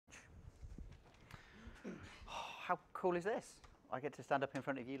how cool is this? I get to stand up in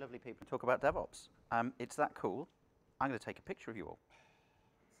front of you lovely people and talk about DevOps. It's that cool. I'm going to take a picture of you all.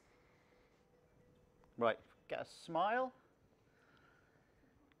 Right, get a smile.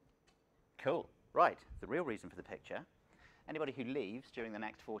 Cool. Right, the real reason for the picture. Anybody who leaves during the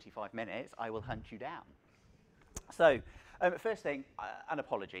next 45 minutes, I will hunt you down. So, first thing, an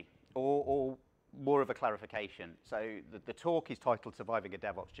apology, or more of a clarification. So the talk is titled Surviving a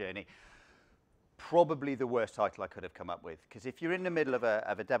DevOps Journey. Probably the worst title I could have come up with, because if you're in the middle of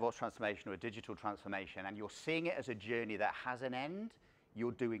a DevOps transformation or a digital transformation and you're seeing it as a journey that has an end,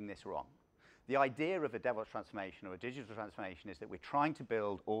 you're doing this wrong. The idea of a DevOps transformation or a digital transformation is that we're trying to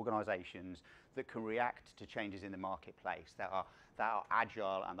build organizations that can react to changes in the marketplace, that are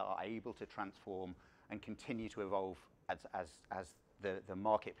agile and that are able to transform and continue to evolve as the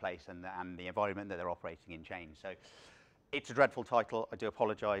marketplace and the environment that they're operating in change. So it's a dreadful title. I do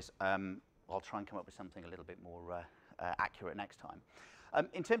apologize. I'll try and come up with something a little bit more accurate next time.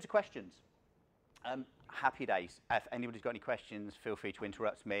 In terms of questions, happy days. If anybody's got any questions, feel free to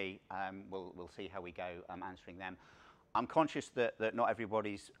interrupt me. We'll see how we go answering them. I'm conscious that not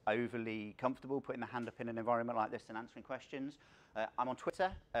everybody's overly comfortable putting their hand up in an environment like this and answering questions. I'm on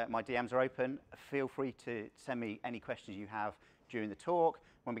Twitter. My DMs are open. Feel free to send me any questions you have during the talk.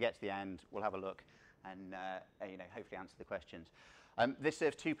 When we get to the end, we'll have a look and hopefully answer the questions. This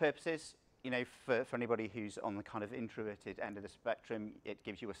serves two purposes. For anybody who's on the kind of introverted end of the spectrum, it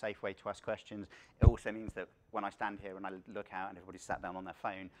gives you a safe way to ask questions. It also means that when I stand here and I look out and everybody's sat down on their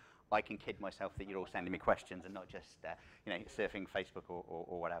phone, I can kid myself that you're all sending me questions and not just surfing Facebook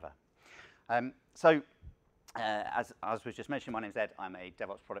or whatever. As was just mentioned, my name's Ed. I'm a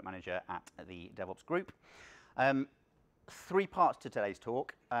DevOps product manager at the DevOpsGroup. 3 parts to today's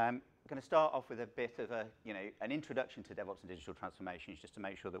talk. I'm going to start off with a bit of an introduction to DevOps and digital transformations, just to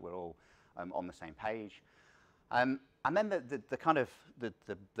make sure that we're all on the same page. And then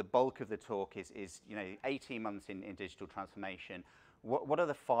the bulk of the talk is 18 months in digital transformation. What are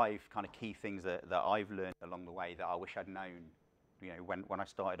the 5 kind of key things that I've learned along the way that I wish I'd known when I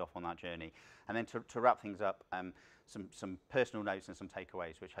started off on that journey? And then to wrap things up, some personal notes and some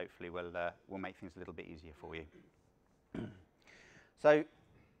takeaways, which hopefully will make things a little bit easier for you. So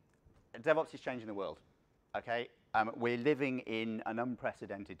DevOps is changing the world, okay? We're living in an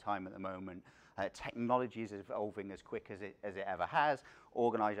unprecedented time at the moment. Technology is evolving as quick as it ever has.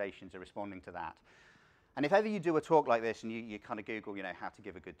 Organizations are responding to that. And if ever you do a talk like this and you kind of Google, how to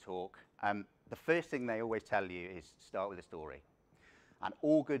give a good talk, the first thing they always tell you is start with a story. And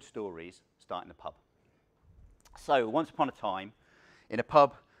all good stories start in a pub. So once upon a time, in a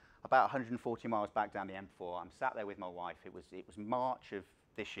pub about 140 miles back down the M4, I'm sat there with my wife. It was March of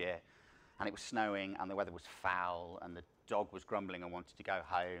this year, and it was snowing, and the weather was foul, and the dog was grumbling and wanted to go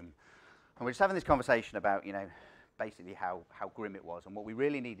home. And we're just having this conversation about, basically how grim it was, and what we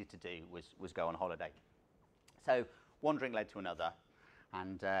really needed to do was go on holiday. So one drink led to another,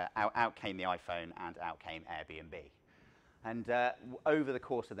 and out came the iPhone, and out came Airbnb. And over the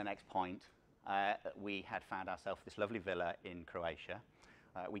course of the next point, we had found ourselves this lovely villa in Croatia.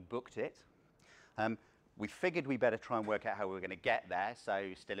 We booked it. We figured we better try and work out how we were going to get there,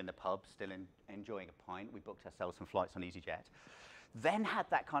 so still in the pub, still enjoying a pint. We booked ourselves some flights on EasyJet. Then had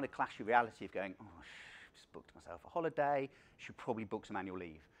that kind of clash of reality of going, just booked myself a holiday, should probably book some annual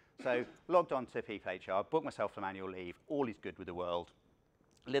leave. So logged on to PeopleHR, booked myself some annual leave, all is good with the world.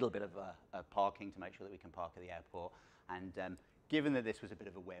 A little bit of parking to make sure that we can park at the airport. And given that this was a bit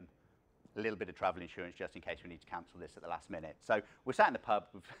of a whim, a little bit of travel insurance just in case we need to cancel this at the last minute. So we're sat in the pub,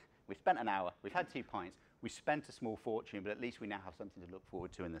 we've spent an hour, we've had 2 pints, we spent a small fortune, but at least we now have something to look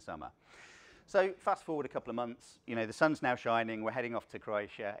forward to in the summer. So fast forward a couple of months, the sun's now shining, we're heading off to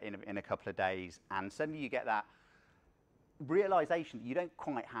Croatia in a couple of days, and suddenly you get that realization that you don't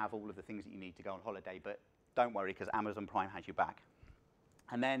quite have all of the things that you need to go on holiday, but don't worry, because Amazon Prime has you back.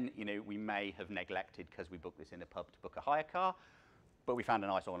 And then, we may have neglected, because we booked this in a pub, to book a hire car, but we found a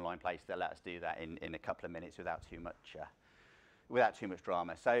nice online place that let us do that in a couple of minutes without too much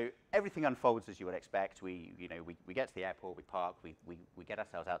drama. So everything unfolds as you would expect. We get to the airport, we park, we get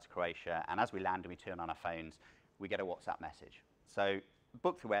ourselves out to Croatia, and as we land and we turn on our phones, we get a WhatsApp message. So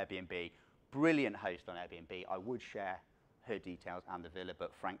booked through Airbnb, brilliant host on Airbnb. I would share her details and the villa,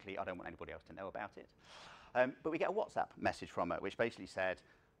 but frankly, I don't want anybody else to know about it. But we get a WhatsApp message from her, which basically said,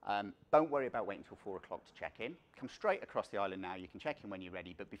 don't worry about waiting until 4 o'clock to check in. Come straight across the island now. You can check in when you're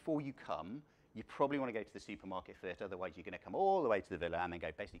ready, but before you come, you probably want to go to the supermarket first, otherwise you're going to come all the way to the villa and then go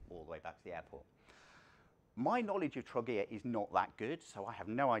basically all the way back to the airport. My knowledge of Trogir is not that good, so I have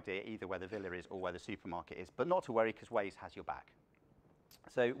no idea either where the villa is or where the supermarket is, but not to worry, because Waze has your back.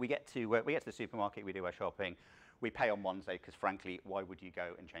 So we get to the supermarket, we do our shopping, we pay on Wednesday because frankly, why would you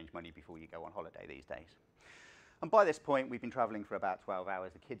go and change money before you go on holiday these days? And by this point, we've been traveling for about 12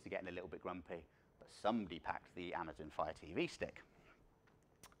 hours. The kids are getting a little bit grumpy, but somebody packed the Amazon Fire TV stick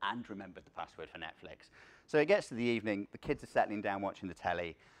and remembered the password for Netflix. So it gets to the evening, the kids are settling down watching the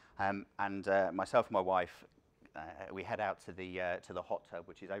telly, and myself and my wife, we head out to the hot tub,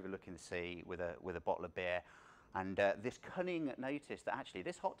 which is overlooking the sea, with a bottle of beer. And this cunning notice that actually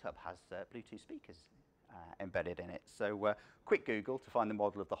this hot tub has Bluetooth speakers embedded in it. So quick Google to find the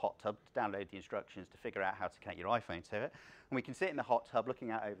model of the hot tub, to download the instructions, to figure out how to connect your iPhone to it. And we can sit in the hot tub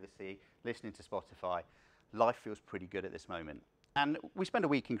looking out over the sea, listening to Spotify. Life feels pretty good at this moment. And we spent a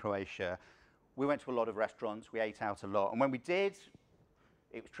week in Croatia. We went to a lot of restaurants. We ate out a lot. And when we did,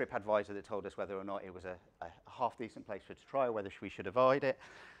 it was TripAdvisor that told us whether or not it was a half-decent place for us to try or whether we should avoid it.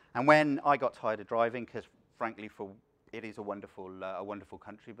 And when I got tired of driving, because frankly, it is a wonderful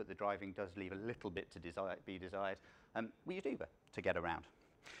country, but the driving does leave a little bit to be desired, we used Uber to get around.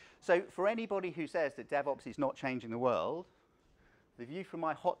 So for anybody who says that DevOps is not changing the world, the view from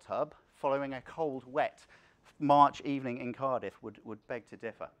my hot tub following a cold, wet March evening in Cardiff would beg to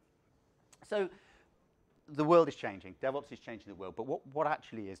differ. So the world is changing. DevOps is changing the world. But what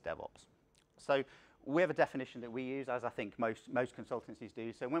actually is DevOps? So we have a definition that we use, as I think most consultancies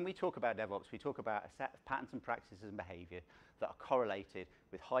do. So when we talk about DevOps, we talk about a set of patterns and practices and behavior that are correlated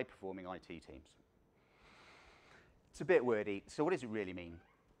with high-performing IT teams. It's a bit wordy. So what does it really mean?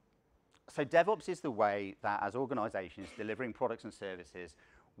 So DevOps is the way that as organizations delivering products and services,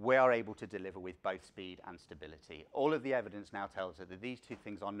 we are able to deliver with both speed and stability. All of the evidence now tells us that these two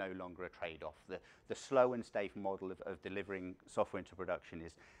things are no longer a trade-off. The slow and safe model of delivering software into production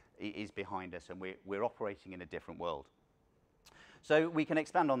is behind us, and we're operating in a different world. So we can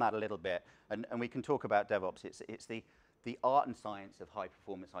expand on that a little bit, and we can talk about DevOps. It's the art and science of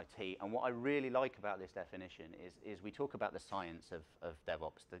high-performance IT. And what I really like about this definition is we talk about the science of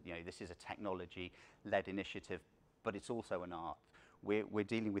DevOps. That, you know, this is a technology-led initiative, but it's also an art. We're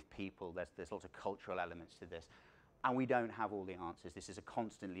dealing with people. There's lots of cultural elements to this, and we don't have all the answers. This is a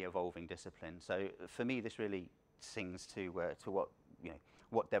constantly evolving discipline. So for me, this really sings to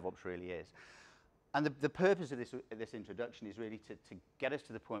what DevOps really is. And the purpose of this introduction is really to get us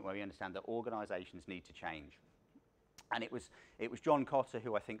to the point where we understand that organizations need to change. And it was John Cotter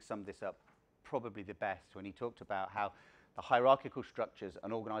who I think summed this up probably the best when he talked about how the hierarchical structures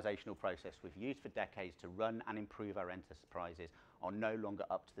and organizational process we've used for decades to run and improve our enterprises are no longer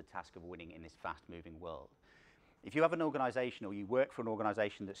up to the task of winning in this fast-moving world. If you have an organization or you work for an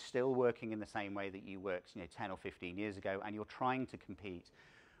organization that's still working in the same way that you worked 10 or 15 years ago, and you're trying to compete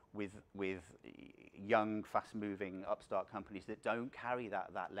with young, fast-moving upstart companies that don't carry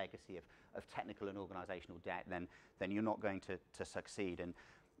that legacy of technical and organizational debt, then you're not going to succeed. And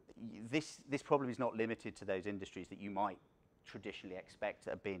this probably is not limited to those industries that you might traditionally expect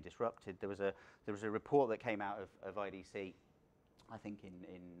are being disrupted. There was a report that came out of IDC, I think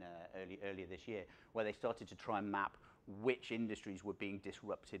earlier this year, where they started to try and map which industries were being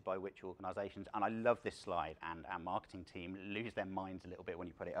disrupted by which organizations. And I love this slide, and our marketing team lose their minds a little bit when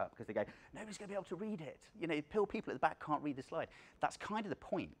you put it up, because they go, nobody's going to be able to read it. You know, people at the back can't read the slide. That's kind of the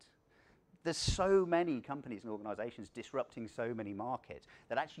point. There's so many companies and organizations disrupting so many markets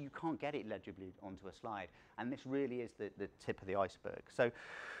that actually you can't get it legibly onto a slide. And this really is the tip of the iceberg. So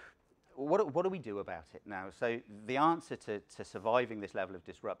what do we do about it now? So the answer to surviving this level of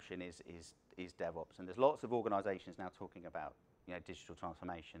disruption is DevOps. And there's lots of organizations now talking about digital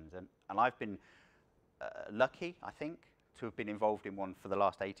transformations. And I've been lucky, I think, to have been involved in one for the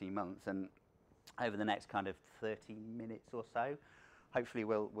last 18 months. And over the next kind of 30 minutes or so, hopefully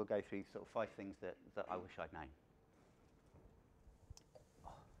we'll go through sort of 5 things that I wish I'd known.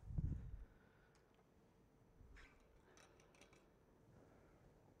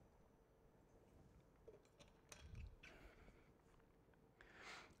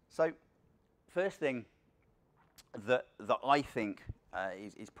 So first thing that I think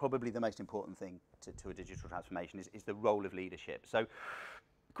is probably the most important thing to a digital transformation is the role of leadership. So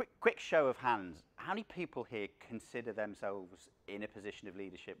quick show of hands. How many people here consider themselves in a position of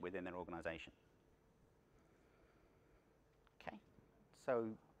leadership within their organization? Okay, so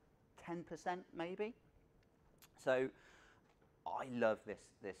 10% maybe. So I love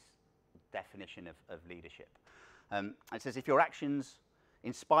this definition of leadership. It says if your actions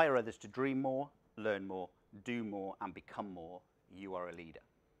inspire others to dream more, learn more, do more, and become more, you are a leader.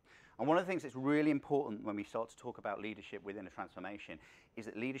 And one of the things that's really important when we start to talk about leadership within a transformation is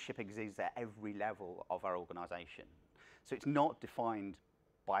that leadership exists at every level of our organization. So it's not defined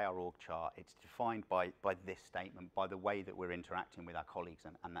by our org chart. It's defined by this statement, by the way that we're interacting with our colleagues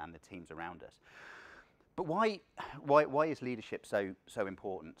and the teams around us. But why is leadership so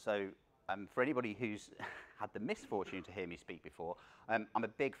important? So for anybody who's had the misfortune to hear me speak before, I'm a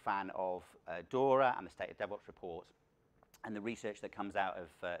big fan of DORA and the State of DevOps report and the research that comes out of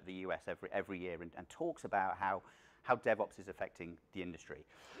the US every year and talks about how DevOps is affecting the industry.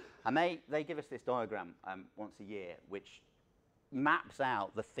 And they give us this diagram once a year which maps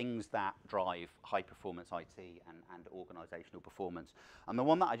out the things that drive high-performance IT and organizational performance. And the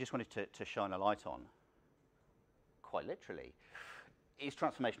one that I just wanted to shine a light on, quite literally, is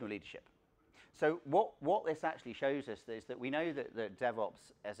transformational leadership. So what this actually shows us is that we know that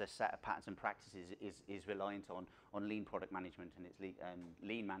DevOps as a set of patterns and practices is reliant on lean product management and its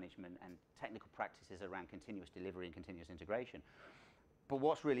lean management and technical practices around continuous delivery and continuous integration. But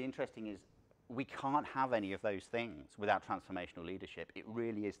what's really interesting is we can't have any of those things without transformational leadership. It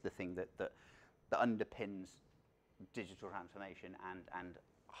really is the thing that underpins digital transformation and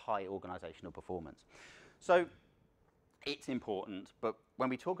high organizational performance. So it's important, but when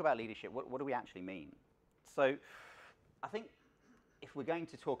we talk about leadership, what do we actually mean? So I think if we're going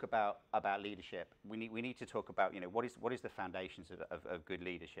to talk about leadership, we need to talk about, what is the foundations of good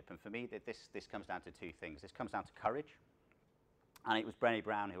leadership. And for me, this comes down to two things. This comes down to courage. And it was Brené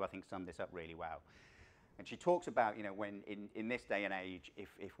Brown who I think summed this up really well. And she talks about, when in this day and age,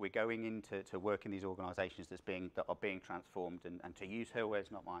 if we're going into work in these organizations that are being transformed, and to use her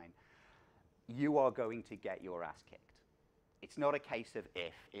words, not mine, you are going to get your ass kicked. It's not a case of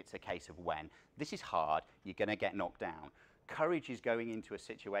if, it's a case of when. This is hard, you're going to get knocked down. Courage is going into a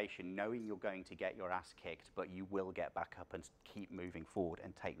situation knowing you're going to get your ass kicked, but you will get back up and keep moving forward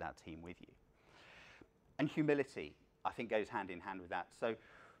and take that team with you. And humility, I think, goes hand in hand with that. So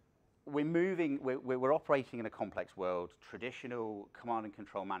we're operating in a complex world. Traditional command and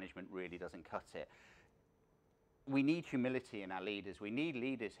control management really doesn't cut it. We need humility in our leaders. We need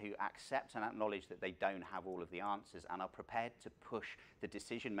leaders who accept and acknowledge that they don't have all of the answers and are prepared to push the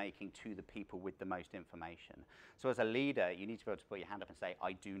decision making to the people with the most information. So as a leader, you need to be able to put your hand up and say,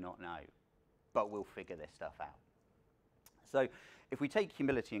 I do not know, but we'll figure this stuff out. So if we take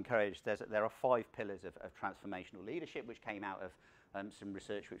humility and courage, there are 5 pillars of transformational leadership, which came out of some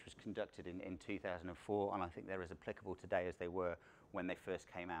research which was conducted in 2004, and I think they're as applicable today as they were when they first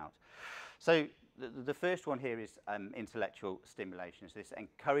came out. So the first one here is intellectual stimulation. So this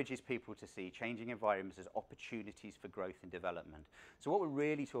encourages people to see changing environments as opportunities for growth and development. So what we're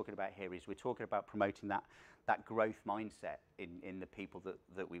really talking about here is we're talking about promoting that growth mindset in the people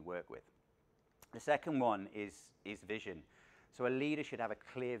that we work with. The second one is vision. So a leader should have a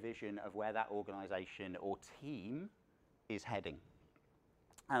clear vision of where that organization or team is heading.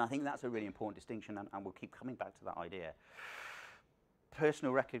 And I think that's a really important distinction, and we'll keep coming back to that idea.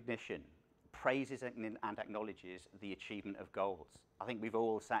 Personal recognition praises and acknowledges the achievement of goals. I think we've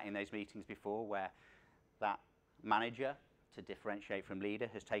all sat in those meetings before where that manager, to differentiate from leader,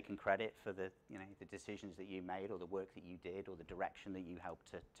 has taken credit for the decisions that you made or the work that you did or the direction that you helped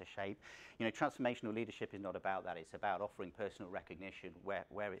to shape. Transformational leadership is not about that. It's about offering personal recognition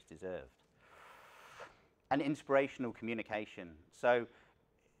where it's deserved. And inspirational communication. So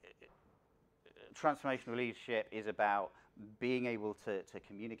transformational leadership is about being able to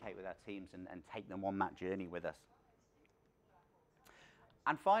communicate with our teams and take them on that journey with us.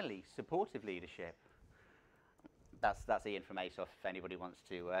 And finally, supportive leadership. That's Ian from ASOS, if anybody wants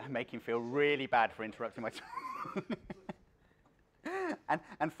to make him feel really bad for interrupting my time.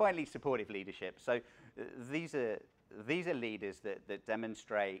 and finally, supportive leadership. So these are leaders that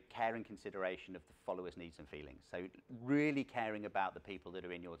demonstrate care and consideration of the followers' needs and feelings. So really caring about the people that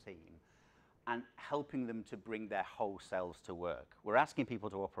are in your team and helping them to bring their whole selves to work. We're asking people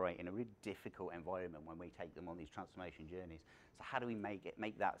to operate in a really difficult environment when we take them on these transformation journeys. So how do we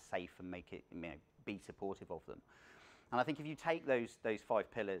make that safe and make it, be supportive of them? And I think if you take those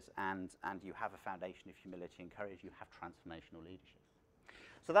 5 pillars and you have a foundation of humility and courage, you have transformational leadership.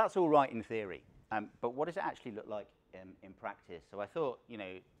 So that's all right in theory, but what does it actually look like in practice? So I thought,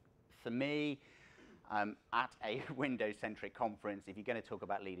 for me, at a Windows-centric conference, if you're going to talk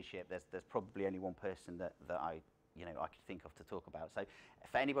about leadership, there's probably only one person that I could think of to talk about. So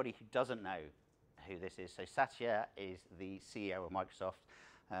for anybody who doesn't know who this is, so Satya is the CEO of Microsoft.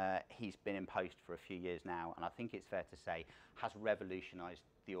 He's been in post for a few years now, and I think it's fair to say has revolutionized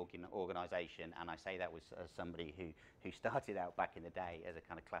the organization. And I say that as somebody who started out back in the day as a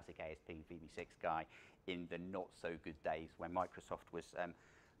kind of classic ASP VB6 guy in the not-so-good days when Microsoft was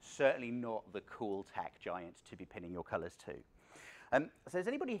certainly not the cool tech giant to be pinning your colors to. So is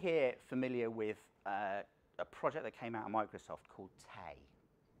anybody here familiar with a project that came out of Microsoft called TAY?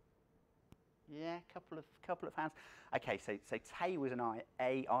 Yeah, couple of hands. Okay, so Tay was an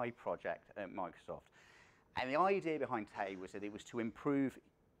AI project at Microsoft. And the idea behind Tay was that it was to improve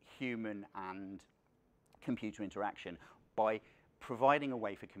human and computer interaction by providing a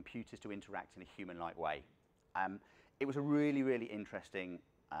way for computers to interact in a human-like way. It was a really, really interesting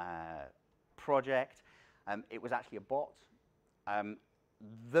project. It was actually a bot.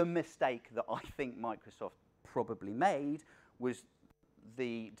 The mistake that I think Microsoft probably made was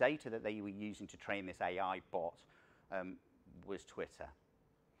the data that they were using to train this AI bot was Twitter,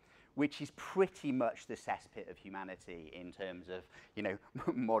 which is pretty much the cesspit of humanity in terms of, you know,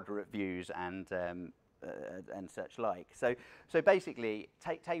 moderate views and such like. So basically,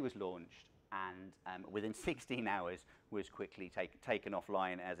 Tay was launched, and within 16 hours was quickly taken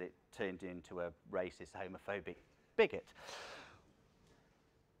offline as it turned into a racist, homophobic bigot.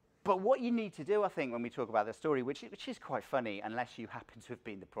 But what you need to do, I think, when we talk about the story, which is quite funny, unless you happen to have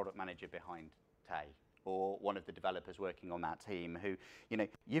been the product manager behind Tay, or one of the developers working on that team who, you know,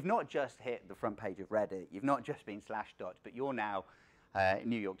 you've not just hit the front page of Reddit, you've not just been Slashdot, but you're now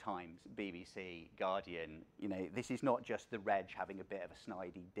New York Times, BBC, Guardian. You know, this is not just the Reg having a bit of a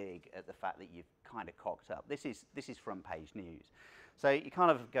snidey dig at the fact that you've kind of cocked up. This is front page news. So you're kind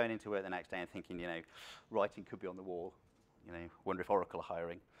of going into work the next day and thinking, you know, writing could be on the wall. You know, wonder if Oracle are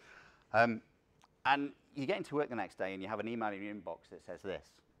hiring. And you get into work the next day and you have an email in your inbox that says this.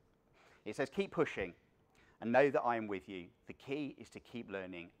 It says, keep pushing and know that I am with you. The key is to keep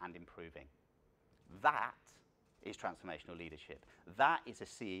learning and improving. That is transformational leadership. That is a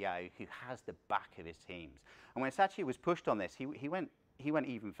CEO who has the back of his teams. And when Satya was pushed on this, he went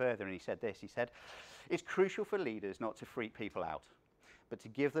even further and he said this. He said, it's crucial for leaders not to freak people out, but to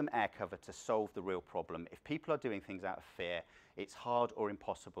give them air cover to solve the real problem. If people are doing things out of fear, it's hard or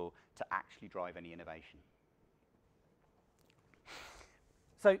impossible to actually drive any innovation.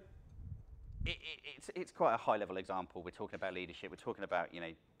 So it's quite a high-level example. We're talking about leadership. We're talking about, you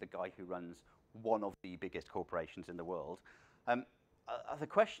know, the guy who runs one of the biggest corporations in the world. The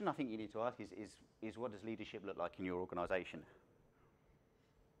question I think you need to ask is what does leadership look like in your organization?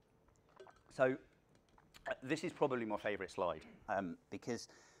 So this is probably my favorite slide because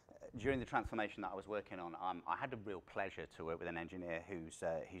during the transformation that I was working on, I had the real pleasure to work with an engineer whose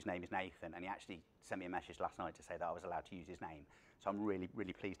name is Nathan, and he actually sent me a message last night to say that I was allowed to use his name. So I'm really,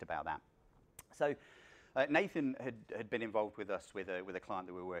 really pleased about that. So Nathan had been involved with us with a client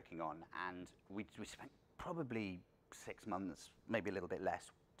that we were working on, and we spent probably 6 months, maybe a little bit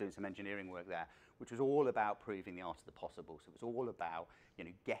less, doing some engineering work there, which was all about proving the art of the possible. So it was all about, you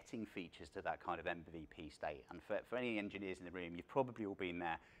know, getting features to that kind of MVP state. And for any engineers in the room, you've probably all been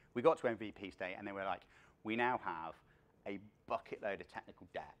there. We got to MVP state, and then we're like, we now have a bucket load of technical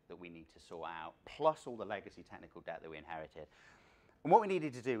debt that we need to sort out, plus all the legacy technical debt that we inherited. And what we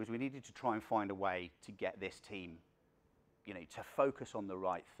needed to do was we needed to try and find a way to get this team, you know, to focus on the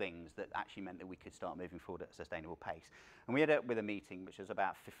right things that actually meant that we could start moving forward at a sustainable pace. And we ended up with a meeting which was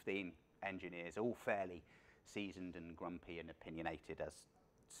about 15 engineers, all fairly seasoned and grumpy and opinionated, as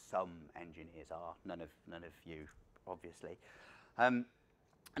some engineers are. None of you, obviously. And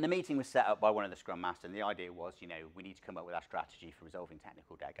the meeting was set up by one of the Scrum Masters, and the idea was, you know, we need to come up with our strategy for resolving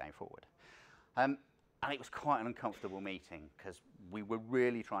technical debt going forward. And it was quite an uncomfortable meeting because we were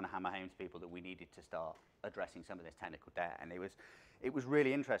really trying to hammer home to people that we needed to start addressing some of this technical debt. And it was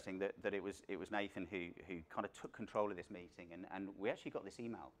really interesting that it was Nathan who kind of took control of this meeting. And we actually got this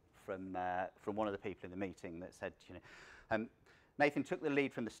email from one of the people in the meeting that said, you know, Nathan took the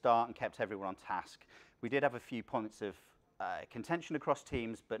lead from the start and kept everyone on task. We did have a few points of contention across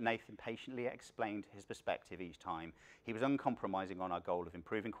teams, but Nathan patiently explained his perspective each time. He was uncompromising on our goal of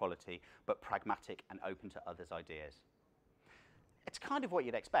improving quality, but pragmatic and open to others' ideas. It's kind of what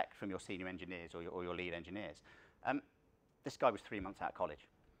you'd expect from your senior engineers or your lead engineers. This guy was 3 months out of college.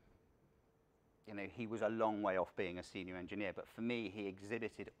 You know, he was a long way off being a senior engineer, but for me, he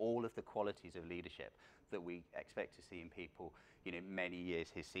exhibited all of the qualities of leadership that we expect to see in people, you know, many years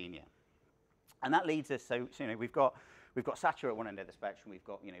his senior. And that leads us, so you know, we've got Satya at one end of the spectrum, we've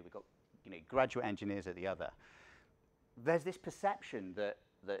got graduate engineers at the other. There's this perception that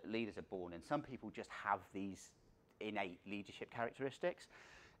leaders are born, and some people just have these innate leadership characteristics.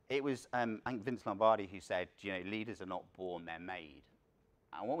 It was, I think, Vince Lombardi who said, you know, leaders are not born, they're made.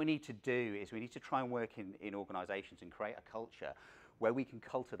 And what we need to do is we need to try and work in organizations and create a culture where we can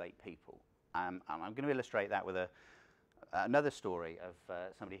cultivate people. And I'm going to illustrate that with another story of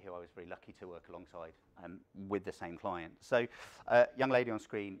somebody who I was very lucky to work alongside with the same client. So young lady on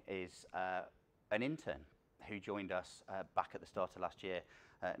screen is an intern who joined us back at the start of last year.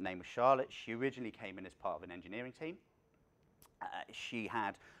 Name was Charlotte. She originally came in as part of an engineering team. She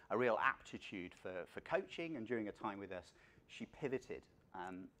had a real aptitude for coaching, and during a time with us, she pivoted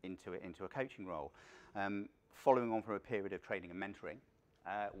into a coaching role. Following on from a period of training and mentoring,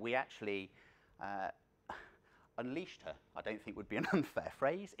 we actually unleashed her, I don't think would be an unfair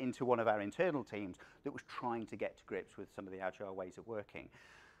phrase, into one of our internal teams that was trying to get to grips with some of the agile ways of working.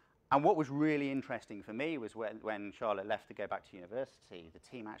 And what was really interesting for me was when Charlotte left to go back to university, the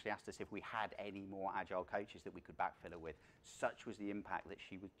team actually asked us if we had any more agile coaches that we could backfill her with. Such was the impact that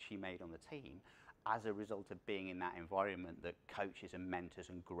she made on the team as a result of being in that environment that coaches and mentors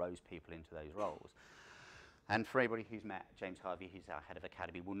and grows people into those roles. And for anybody who's met James Harvey, who's our head of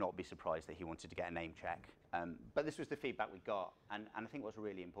academy, will not be surprised that he wanted to get a name check. But this was the feedback we got, and I think what's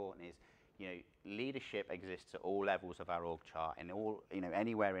really important is, you know, leadership exists at all levels of our org chart, and all, you know,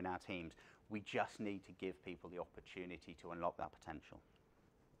 anywhere in our teams. We just need to give people the opportunity to unlock that potential.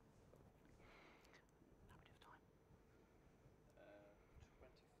 How do we have time?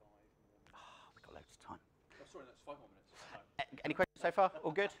 25 more minutes. Oh, we've got loads of time. Oh, sorry, that's 5 more minutes. No. Any questions so far?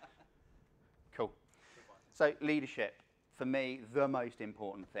 All good? Cool. So leadership, for me, the most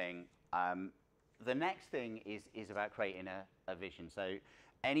important thing. The next thing is about creating a vision. So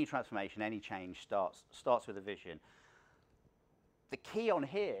any transformation, any change starts with a vision. The key on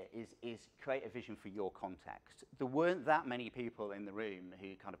here is create a vision for your context. There weren't that many people in the room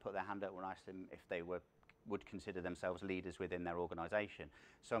who kind of put their hand up when I asked them if they would consider themselves leaders within their organization.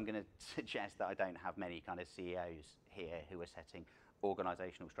 So I'm going to suggest that I don't have many kind of CEOs here who are setting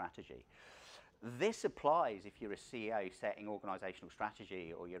organizational strategy. This applies if you're a CEO setting organizational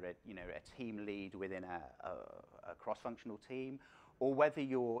strategy, or you're a team lead within a cross-functional team, or whether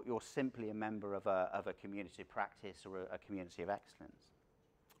you're simply a member of a community practice or a community of excellence.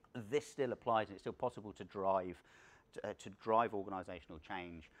 This still applies, and it's still possible to drive organizational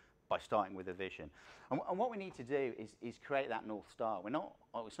change by starting with a vision. And what we need to do is create that North Star.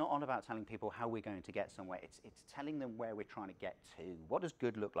 It's not on about telling people how we're going to get somewhere. It's telling them where we're trying to get to. What does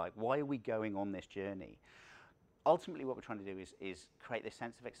good look like? Why are we going on this journey? Ultimately, what we're trying to do is create this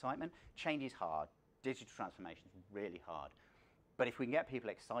sense of excitement. Change is hard. Digital transformation is really hard. But if we can get people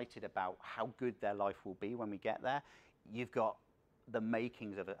excited about how good their life will be when we get there, you've got the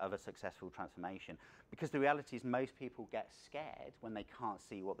makings of a successful transformation. Because the reality is most people get scared when they can't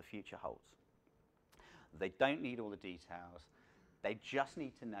see what the future holds. They don't need all the details. They just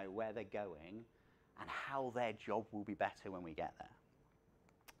need to know where they're going and how their job will be better when we get there.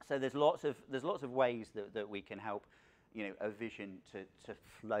 So there's lots of ways that we can help, you know, a vision to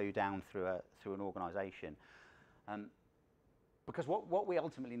flow down through an organization. Because what we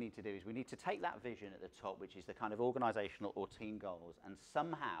ultimately need to do is we need to take that vision at the top, which is the kind of organizational or team goals, and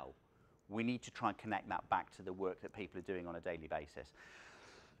somehow we need to try and connect that back to the work that people are doing on a daily basis.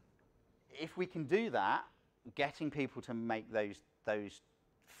 If we can do that, getting people to make those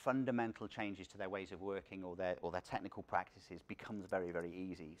fundamental changes to their ways of working or their technical practices becomes very, very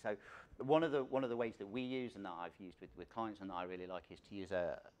easy. So one of the ways that we use, and that I've used with clients and that I really like, is to use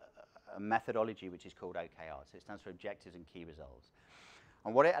a methodology which is called OKR. So it stands for Objectives and Key Results.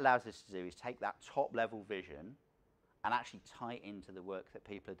 And what it allows us to do is take that top level vision and actually tie it into the work that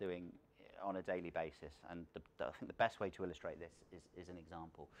people are doing on a daily basis. And I think the best way to illustrate this is an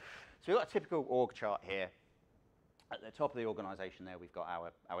example. So we've got a typical org chart here. At the top of the organization there, we've got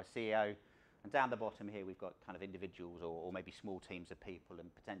our CEO, and down the bottom here, we've got kind of individuals or maybe small teams of people,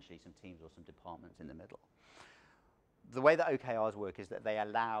 and potentially some teams or some departments in the middle. The way that OKRs work is that they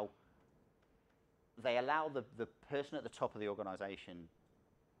allow the person at the top of the organization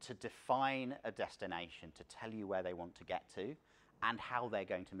to define a destination, to tell you where they want to get to, and how they're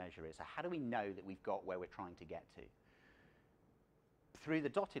going to measure it. So how do we know that we've got where we're trying to get to? Through the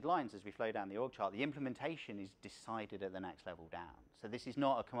dotted lines as we flow down the org chart, the implementation is decided at the next level down. So this is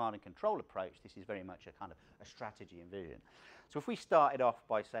not a command and control approach. This is very much a kind of a strategy and vision. So if we started off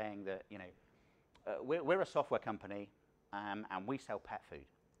by saying that, you know, we're a software company and we sell pet food,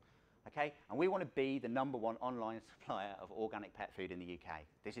 okay? And we want to be the #1 online supplier of organic pet food in the UK.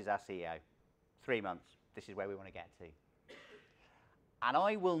 This is our CEO. 3 months. This is where we want to get to. And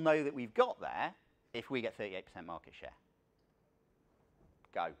I will know that we've got there if we get 38% market share.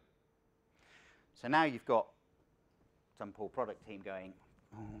 Go. So now you've got some poor product team going,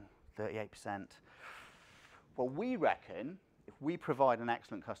 oh, 38%. Well, we reckon if we provide an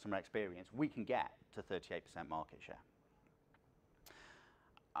excellent customer experience, we can get to 38% market share.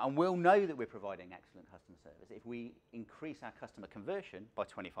 And we'll know that we're providing excellent customer service if we increase our customer conversion by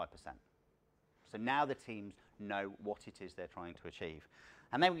 25%. So now the teams know what it is they're trying to achieve.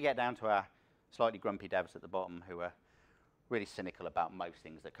 And then we get down to our slightly grumpy devs at the bottom who are really cynical about most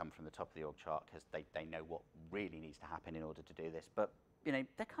things that come from the top of the org chart because they know what really needs to happen in order to do this. But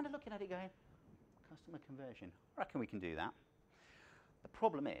they're kind of looking at it going, customer conversion, I reckon we can do that. The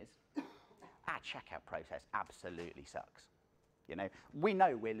problem is, our checkout process absolutely sucks. We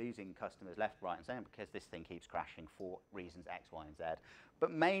know we're losing customers left, right, and centre because this thing keeps crashing for reasons X, Y, and Z,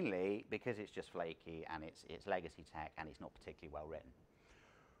 but mainly because it's just flaky and it's legacy tech and it's not particularly well written.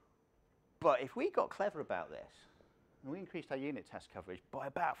 But if we got clever about this and we increased our unit test coverage by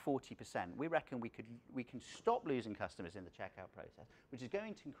about 40%, we reckon we can stop losing customers in the checkout process, which is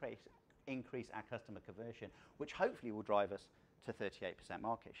going to increase our customer conversion, which hopefully will drive us to 38%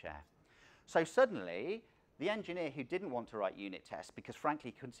 market share. So suddenly, the engineer who didn't want to write unit tests because frankly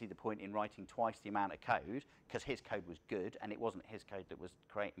he couldn't see the point in writing twice the amount of code because his code was good and it wasn't his code that was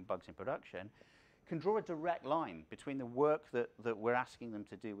creating bugs in production, can draw a direct line between the work that we're asking them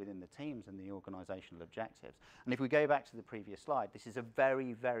to do within the teams and the organizational objectives. And if we go back to the previous slide, this is a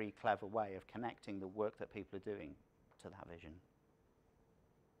very, very clever way of connecting the work that people are doing to that vision.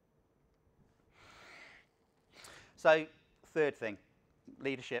 So, third thing,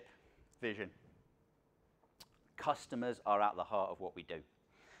 leadership, vision. Customers are at the heart of what we do.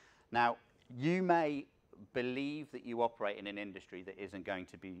 Now, you may believe that you operate in an industry that isn't going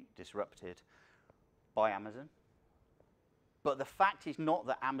to be disrupted by Amazon, but the fact is not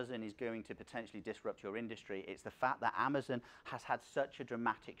that Amazon is going to potentially disrupt your industry, it's the fact that Amazon has had such a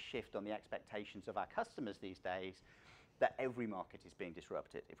dramatic shift on the expectations of our customers these days that every market is being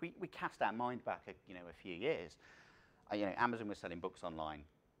disrupted. If we cast our mind back a few years, Amazon was selling books online,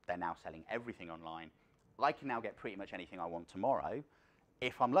 they're now selling everything online. I can now get pretty much anything I want tomorrow.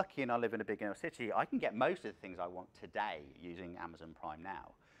 If I'm lucky and I live in a big enough city, I can get most of the things I want today using Amazon Prime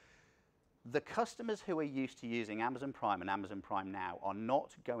Now. The customers who are used to using Amazon Prime and Amazon Prime Now are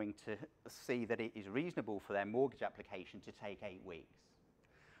not going to see that it is reasonable for their mortgage application to take 8 weeks.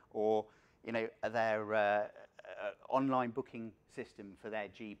 Or their online booking system for their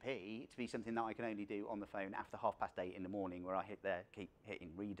GP to be something that I can only do on the phone after 8:30 in the morning where I keep hitting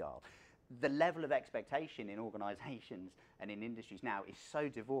redial. The level of expectation in organizations and in industries now is so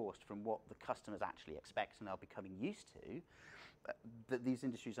divorced from what the customers actually expect and are becoming used to that these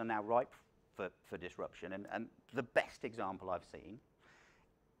industries are now ripe for disruption. And the best example I've seen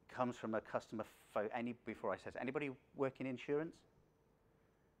comes from a customer, before I say, anybody work in insurance?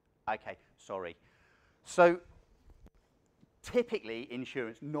 Okay, sorry. So typically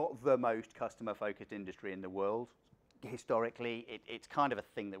insurance, not the most customer-focused industry in the world. Historically, it's kind of a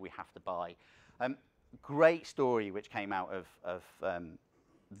thing that we have to buy. Great story which came out of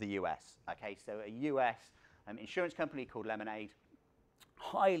the US. Okay, so a US insurance company called Lemonade,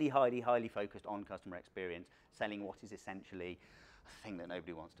 highly focused on customer experience, selling what is essentially a thing that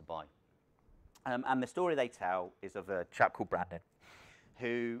nobody wants to buy. And the story they tell is of a chap called Brandon,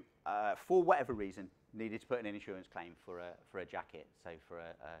 who, for whatever reason, needed to put in an insurance claim for a jacket, so for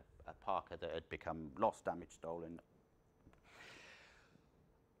a parka that had become lost, damaged, stolen.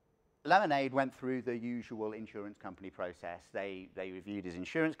 Lemonade went through the usual insurance company process. They reviewed his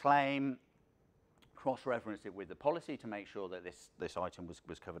insurance claim, cross-referenced it with the policy to make sure that this item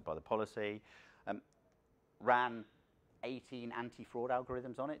was covered by the policy, ran 18 anti-fraud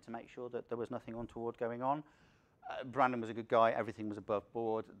algorithms on it to make sure that there was nothing untoward going on. Brandon was a good guy, everything was above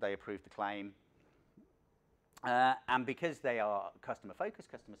board, they approved the claim. And because they are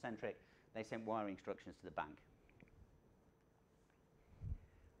customer-focused, customer-centric, they sent wiring instructions to the bank.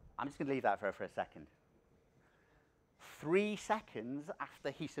 I'm just going to leave that for a second. 3 seconds after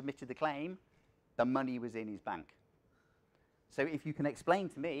he submitted the claim, the money was in his bank. So if you can explain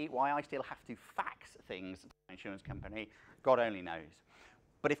to me why I still have to fax things to my insurance company, God only knows.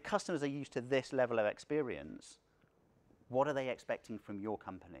 But if customers are used to this level of experience, what are they expecting from your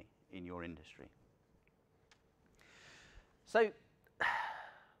company in your industry? So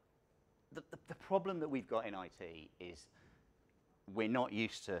the problem that we've got in IT is we're not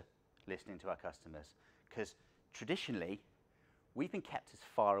used to listening to our customers because traditionally we've been kept as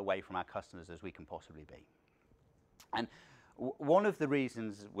far away from our customers as we can possibly be. And one of the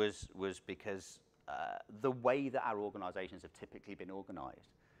reasons was because the way that our organizations have typically been organized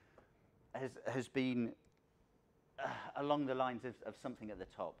has been along the lines of something at the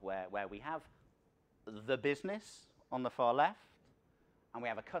top where we have the business on the far left and we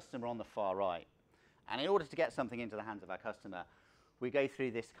have a customer on the far right. And in order to get something into the hands of our customer, we go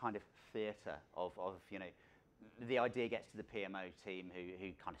through this kind of theater of the idea gets to the PMO team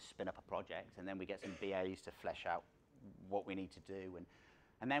who kind of spin up a project, and then we get some BAs to flesh out what we need to do,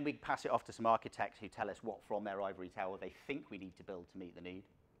 and then we pass it off to some architects who tell us what from their ivory tower they think we need to build to meet the need,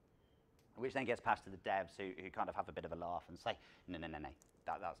 which then gets passed to the devs who kind of have a bit of a laugh and say, no,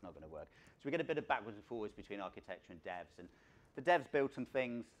 that's not going to work. So we get a bit of backwards and forwards between architecture and devs, and the devs build some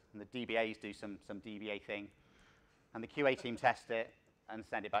things, and the DBAs do some DBA thing, and the QA team test it and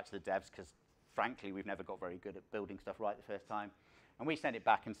send it back to the devs, because frankly, we've never got very good at building stuff right the first time. And we send it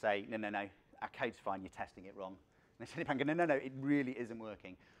back and say, no, our code's fine, you're testing it wrong. And they send it back and go, no, it really isn't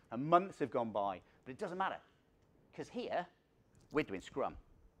working. And months have gone by, but it doesn't matter, because here, we're doing Scrum.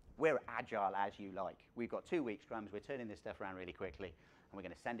 We're agile as you like. We've got 2-week Scrums, we're turning this stuff around really quickly, and we're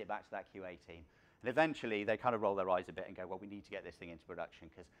going to send it back to that QA team. And eventually, they kind of roll their eyes a bit and go, well, we need to get this thing into production,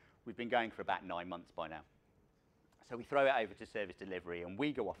 because we've been going for about 9 months by now. So we throw it over to service delivery, and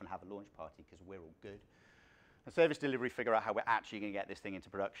we go off and have a launch party, because we're all good. And service delivery figure out how we're actually going to get this thing into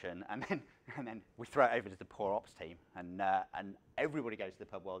production, and then we throw it over to the poor ops team, and everybody goes to the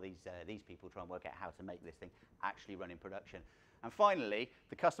pub while these people try and work out how to make this thing actually run in production. And finally,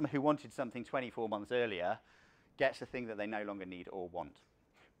 the customer who wanted something 24 months earlier gets the thing that they no longer need or want.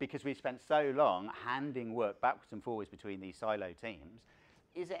 Because we've spent so long handing work backwards and forwards between these silo teams,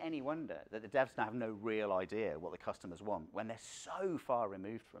 is it any wonder that the devs now have no real idea what the customers want when they're so far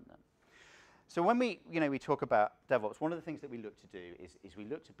removed from them? So when we talk about DevOps, one of the things that we look to do is we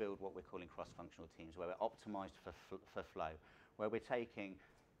look to build what we're calling cross-functional teams, where we're optimized for flow, where we're taking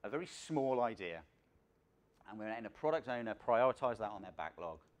a very small idea, and we're letting a product owner prioritize that on their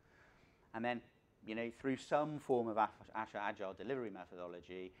backlog. And then, through some form of agile delivery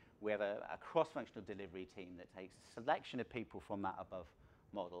methodology, we have a cross-functional delivery team that takes a selection of people from that above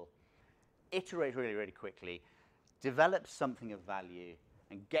model, iterates really, really quickly, develops something of value,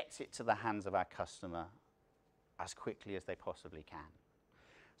 and gets it to the hands of our customer as quickly as they possibly can.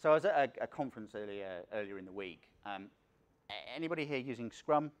 So I was at a conference earlier in the week. Anybody here using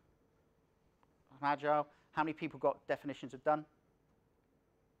Scrum, Agile? How many people got definitions of done?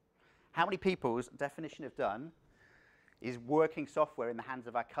 How many people's definition of done is working software in the hands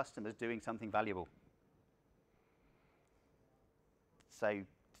of our customers doing something valuable? So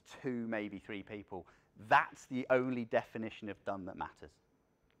 2, maybe 3 people. That's the only definition of done that matters.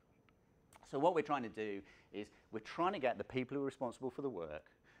 So what we're trying to do is we're trying to get the people who are responsible for the work,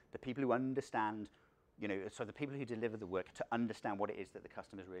 the people who understand, so the people who deliver the work to understand what it is that the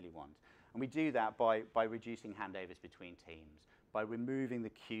customers really want. And we do that by reducing handovers between teams, by removing the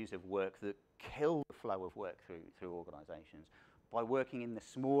queues of work that kill the flow of work through organizations, by working in the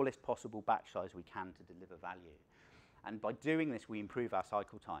smallest possible batch size we can to deliver value. And by doing this, we improve our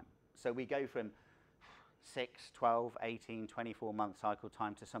cycle time. So we go from 6, 12, 18, 24-month cycle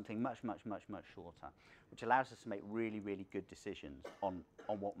time to something much, much, much, much shorter, which allows us to make really, really good decisions on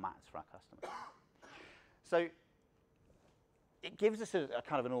what matters for our customers. So it gives us a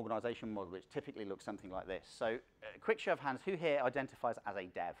kind of an organization model which typically looks something like this. So quick show of hands, who here identifies as a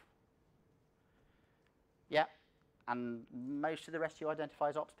dev? Yeah. And most of the rest of you identify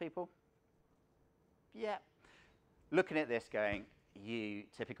as ops people? Yeah. Looking at this going, you,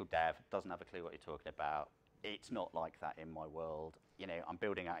 typical dev, doesn't have a clue what you're talking about. It's not like that in my world. I'm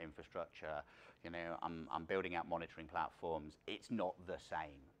building out infrastructure. I'm building out monitoring platforms. It's not the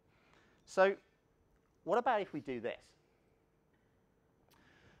same. So what about if we do this?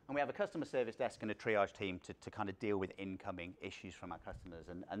 And we have a customer service desk and a triage team to kind of deal with incoming issues from our customers.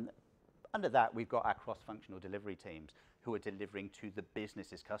 And under that, we've got our cross-functional delivery teams who are delivering to the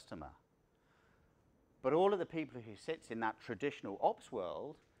business's customer. But all of the people who sit in that traditional ops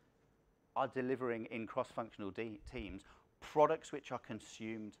world are delivering in cross-functional teams products which are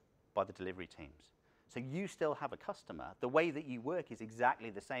consumed by the delivery teams. So you still have a customer. The way that you work is exactly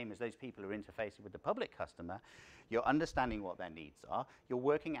the same as those people who are interfacing with the public customer. You're understanding what their needs are. You're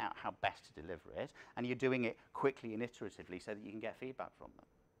working out how best to deliver it. And you're doing it quickly and iteratively so that you can get feedback from them.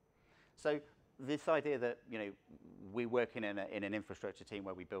 So this idea that we work in an infrastructure team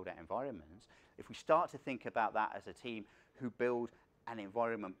where we build out environments, if we start to think about that as a team who build an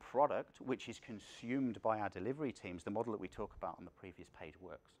environment product which is consumed by our delivery teams, the model that we talk about on the previous page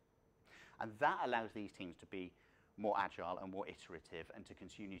works. And that allows these teams to be more agile and more iterative and to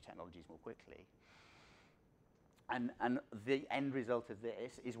consume new technologies more quickly. And the end result of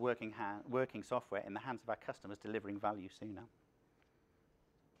this is working software in the hands of our customers delivering value sooner.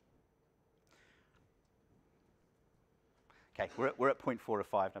 Okay, we're at point 4 of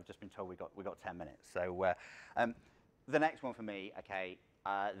 5, and I've just been told we got 10 minutes. So the next one for me, okay,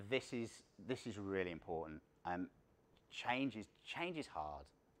 this is really important. Change is hard.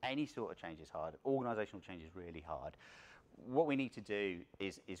 Any sort of change is hard. Organizational change is really hard. What we need to do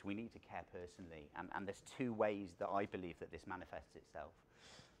is we need to care personally, and there's 2 ways that I believe that this manifests itself.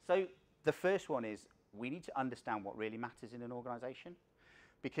 So the first one is we need to understand what really matters in an organization,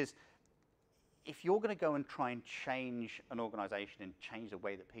 because if you're going to go and try and change an organization and change the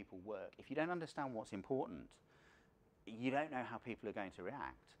way that people work, if you don't understand what's important, you don't know how people are going to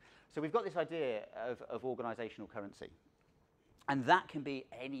react. So we've got this idea of organizational currency. And that can be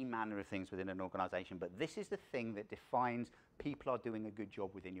any manner of things within an organization, but this is the thing that defines people are doing a good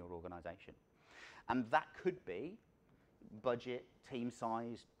job within your organization. And that could be budget, team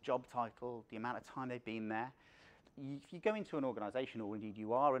size, job title, the amount of time they've been there. If you go into an organization, or indeed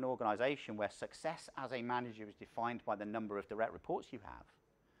you are an organization where success as a manager is defined by the number of direct reports you have,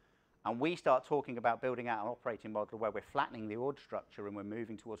 and we start talking about building out an operating model where we're flattening the org structure and we're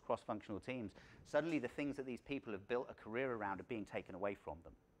moving towards cross-functional teams, suddenly the things that these people have built a career around are being taken away from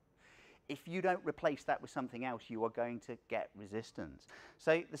them. If you don't replace that with something else, you are going to get resistance.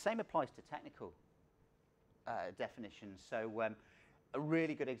 So the same applies to technical definitions. So a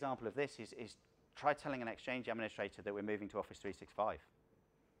really good example of this is try telling an Exchange administrator that we're moving to Office 365.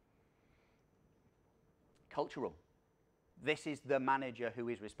 Cultural. This is the manager who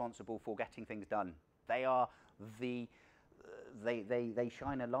is responsible for getting things done. They are the, they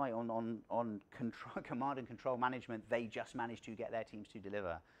shine a light on control, command and control management. They just manage to get their teams to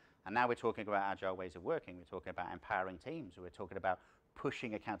deliver. And now we're talking about agile ways of working. We're talking about empowering teams. We're talking about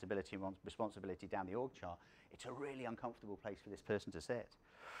pushing accountability and responsibility down the org chart. It's a really uncomfortable place for this person to sit.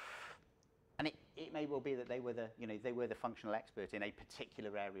 And it may well be that they were the functional expert in a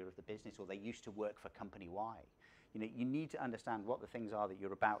particular area of the business, or they used to work for company Y. You need to understand what the things are that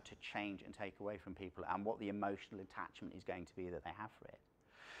you're about to change and take away from people, and what the emotional attachment is going to be that they have for it.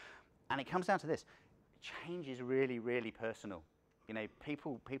 And it comes down to this. Change is really, really personal.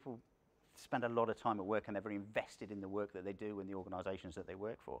 People spend a lot of time at work, and they're very invested in the work that they do in the organizations that they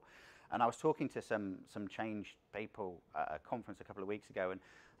work for. And I was talking to some change people at a conference a couple of weeks ago,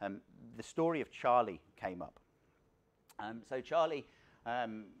 and the story of Charlie came up. So Charlie,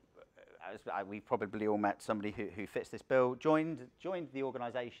 we've probably all met somebody who fits this bill, joined the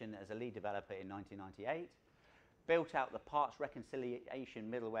organization as a lead developer in 1998, built out the parts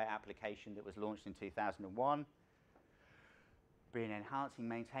reconciliation middleware application that was launched in 2001, been enhancing,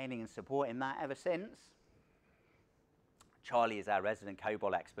 maintaining, and supporting that ever since. Charlie is our resident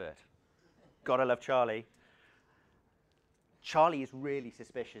COBOL expert. Gotta love Charlie. Charlie is really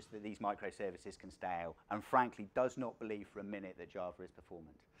suspicious that these microservices can stale, and frankly does not believe for a minute that Java is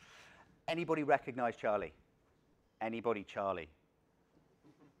performant. Anybody recognize Charlie? Anybody Charlie?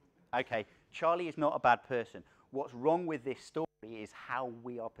 Okay, Charlie is not a bad person. What's wrong with this story is how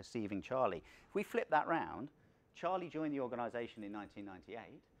we are perceiving Charlie. If we flip that round, Charlie joined the organization in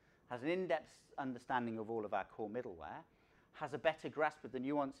 1998, has an in-depth understanding of all of our core middleware, has a better grasp of the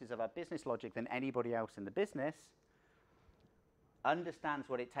nuances of our business logic than anybody else in the business, understands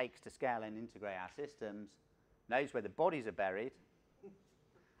what it takes to scale and integrate our systems, knows where the bodies are buried,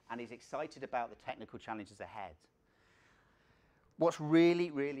 and is excited about the technical challenges ahead. What's really,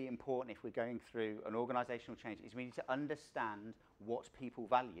 really important if we're going through an organizational change is we need to understand what people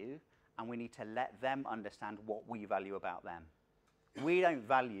value, and we need to let them understand what we value about them. We don't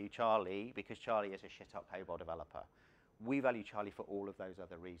value Charlie because Charlie is a shit-up COBOL developer. We value Charlie for all of those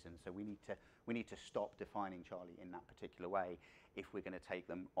other reasons. So we need to stop defining Charlie in that particular way if we're going to take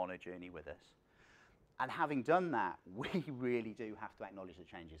them on a journey with us. And having done that, we really do have to acknowledge that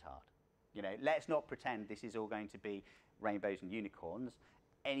change is hard. Let's not pretend this is all going to be rainbows and unicorns.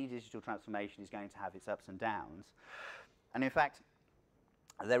 Any digital transformation is going to have its ups and downs. And in fact,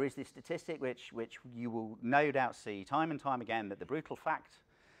 there is this statistic which you will no doubt see time and time again, that the brutal fact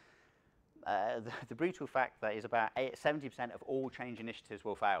that is about 70% of all change initiatives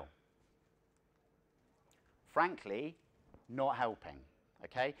will fail. Frankly, not helping.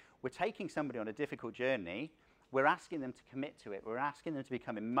 Okay? We're taking somebody on a difficult journey, we're asking them to commit to it, we're asking them to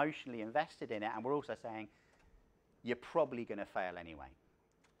become emotionally invested in it, and we're also saying, you're probably going to fail anyway.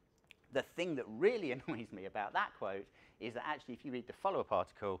 The thing that really annoys me about that quote is that actually if you read the follow-up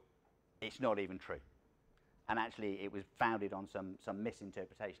article, it's not even true. And actually it was founded on some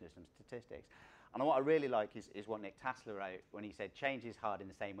misinterpretation of some statistics. And what I really like is what Nick Tassler wrote when he said, change is hard in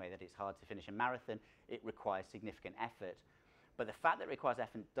the same way that it's hard to finish a marathon. It requires significant effort. But the fact that it requires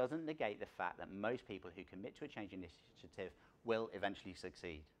effort doesn't negate the fact that most people who commit to a change initiative will eventually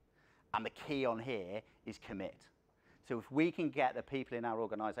succeed. And the key on here is commit. So if we can get the people in our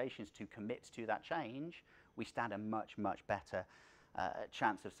organizations to commit to that change, we stand a much, much better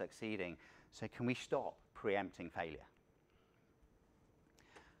chance of succeeding. So can we stop preempting failure?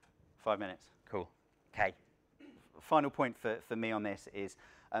 5 minutes, cool. Okay. Final point for me on this is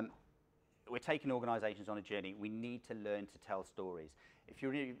we're taking organizations on a journey. We need to learn to tell stories. If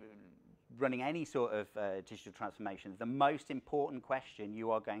you're running any sort of digital transformation, the most important question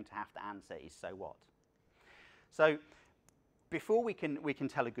you are going to have to answer is, so what? So before we can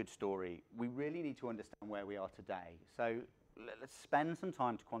tell a good story, we really need to understand where we are today. So let's spend some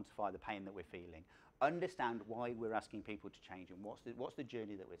time to quantify the pain that we're feeling, understand why we're asking people to change, and what's the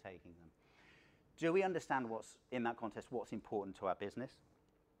journey that we're taking them. Do we understand what's, in that context, what's important to our business?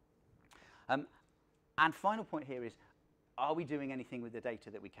 And final point here is, are we doing anything with the data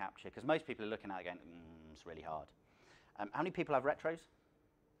that we capture? Because most people are looking at it going, it's really hard. How many people have retros?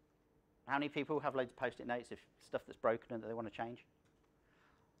 How many people have loads of post-it notes of stuff that's broken and that they want to change?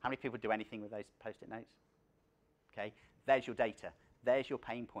 How many people do anything with those post-it notes? Okay, there's your data. There's your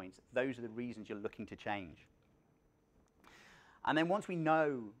pain points. Those are the reasons you're looking to change. And then once we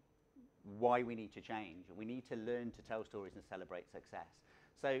know why we need to change, we need to learn to tell stories and celebrate success.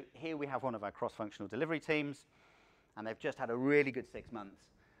 So here we have one of our cross-functional delivery teams, and they've just had a really good 6 months.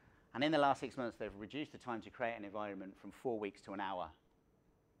 And in the last 6 months, they've reduced the time to create an environment from 4 weeks to an hour.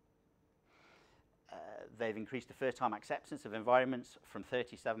 They've increased the first-time acceptance of environments from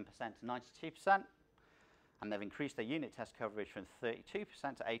 37% to 92%, and they've increased their unit test coverage from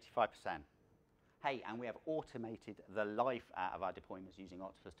 32% to 85%. Hey, and we have automated the life out of our deployments using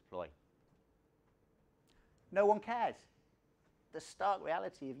Octopus Deploy. No one cares. The stark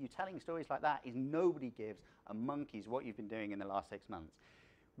reality of you telling stories like that is nobody gives a monkey's what you've been doing in the last 6 months.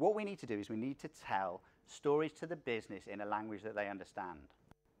 What we need to do is we need to tell stories to the business in a language that they understand.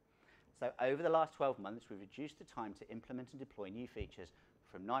 So over the last 12 months, we've reduced the time to implement and deploy new features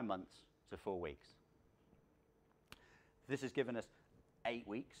from 9 months to 4 weeks. This has given us 8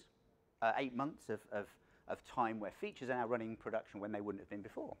 months of time where features are now running in production when they wouldn't have been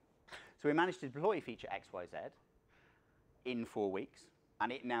before. So we managed to deploy feature XYZ in 4 weeks,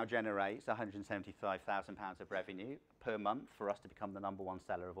 and it now generates £175,000 of revenue per month for us to become the #1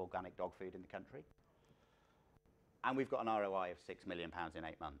 seller of organic dog food in the country. And we've got an ROI of £6 million in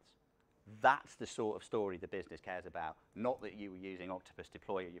 8 months. That's the sort of story the business cares about, not that you were using Octopus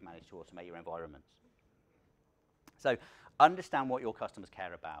Deploy or you've managed to automate your environments. So understand what your customers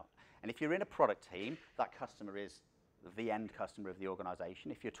care about. And if you're in a product team, that customer is the end customer of the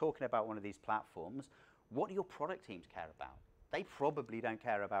organization. If you're talking about one of these platforms, what do your product teams care about? They probably don't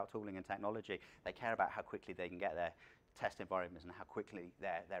care about tooling and technology. They care about how quickly they can get their test environments and how quickly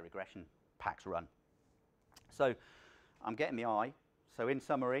their regression packs run. So I'm getting the eye. So in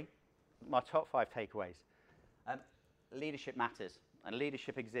summary, my top 5 takeaways. Leadership matters, and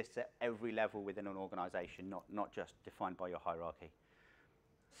leadership exists at every level within an organization, not just defined by your hierarchy.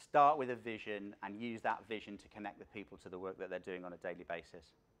 Start with a vision and use that vision to connect the people to the work that they're doing on a daily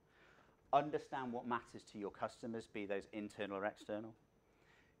basis. Understand what matters to your customers, be those internal or external.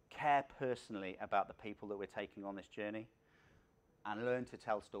 Care personally about the people that we're taking on this journey, and learn to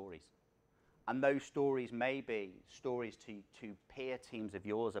tell stories. And those stories may be stories to peer teams of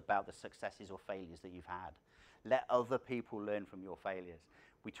yours about the successes or failures that you've had. Let other people learn from your failures.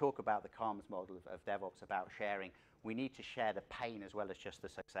 We talk about the comms model of DevOps, about sharing. We need to share the pain as well as just the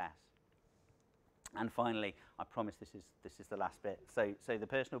success. And finally, I promise this is the last bit. So the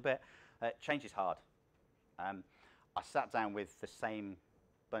personal bit, change is hard. I sat down with the same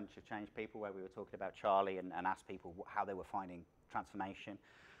bunch of change people where we were talking about Charlie and asked people how they were finding transformation.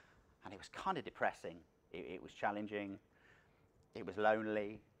 And it was kind of depressing. It was challenging. It was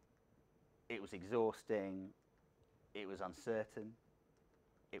lonely. It was exhausting. It was uncertain.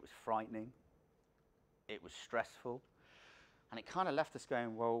 It was frightening. It was stressful. And it kind of left us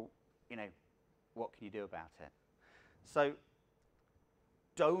going, well, you know, what can you do about it? So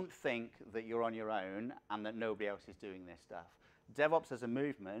don't think that you're on your own and that nobody else is doing this stuff. DevOps as a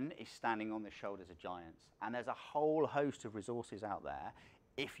movement is standing on the shoulders of giants. And there's a whole host of resources out there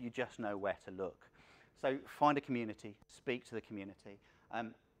if you just know where to look. So find a community, speak to the community. I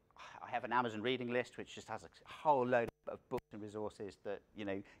have an Amazon reading list which just has a whole load of books and resources that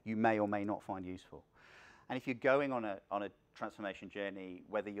you may or may not find useful. And if you're going on a transformation journey,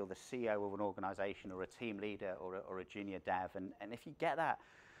 whether you're the CEO of an organization or a team leader or a junior dev, and if you get that,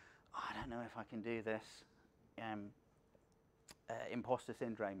 I don't know if I can do this, imposter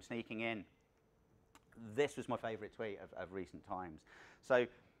syndrome, sneaking in, this was my favorite tweet of recent times. So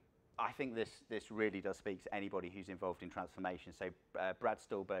I think this really does speak to anybody who's involved in transformation. So Brad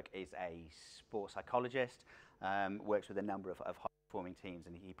Stulberg is a sports psychologist, works with a number of high-performing teams,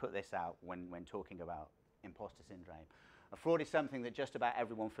 and he put this out when talking about imposter syndrome. A fraud is something that just about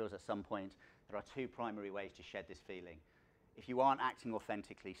everyone feels at some point. There are 2 primary ways to shed this feeling. If you aren't acting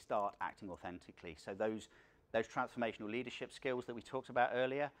authentically, start acting authentically. So those transformational leadership skills that we talked about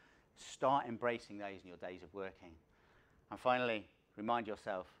earlier, start embracing those in your days of working. And finally, remind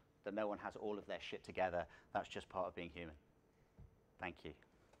yourself that no one has all of their shit together. That's just part of being human. Thank you.